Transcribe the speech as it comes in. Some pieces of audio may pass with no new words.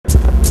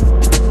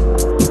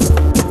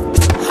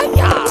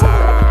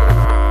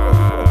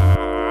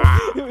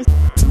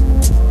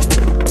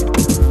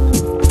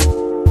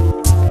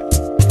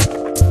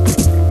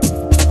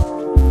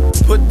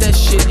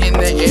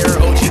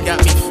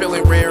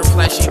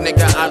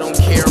nigga, I don't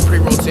care.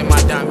 Pre-rolls in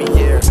my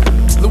Domier.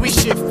 Louis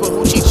shit for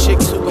hoochie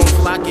chicks who gon'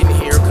 flock in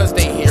here, cause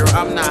they hear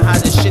I'm not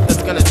hot as shit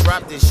that's gonna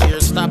drop this year.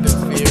 Stop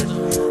in fear.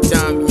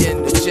 Domier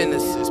in the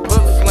Genesis.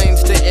 Put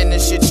flames to end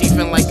this shit,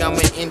 chiefin' like I'm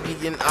an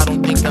Indian. I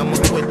don't think I'ma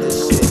quit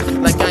this shit.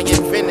 Like I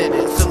invented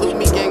it. Salute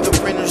me, gang of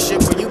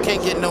apprenticeship, where you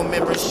can't get no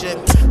membership.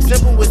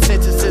 Simple with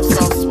sentences,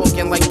 soft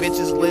spoken like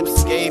bitches'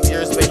 lips. Gave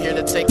yours, but here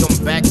to take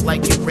them back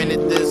like you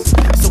rented this.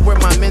 So where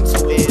my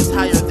mental is,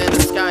 higher than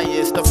the sky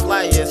is, the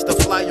flyest, the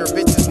flyer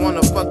bitches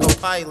wanna fuck a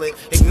pilot.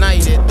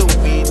 Ignited, the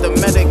weed, the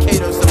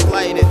medicator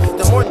supplied it.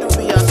 The more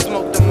doobie I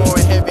smoke, the more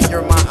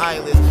heavier my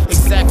eyelids.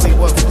 Exactly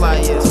what fly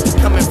is,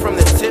 coming from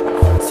the tip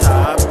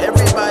top.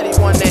 Everybody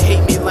wanna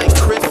hate me like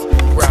Chris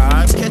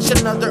Rock. Catch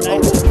another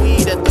old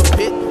weed at the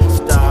pit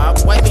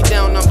stop. Wipe me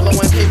down, I'm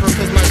blowing paper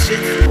cause my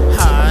shit's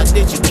hot.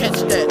 Did you catch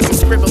that? I'm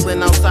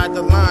scribbling outside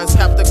the lines,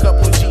 copped a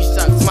couple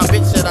G-shocks. My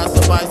bitch said I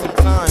survived.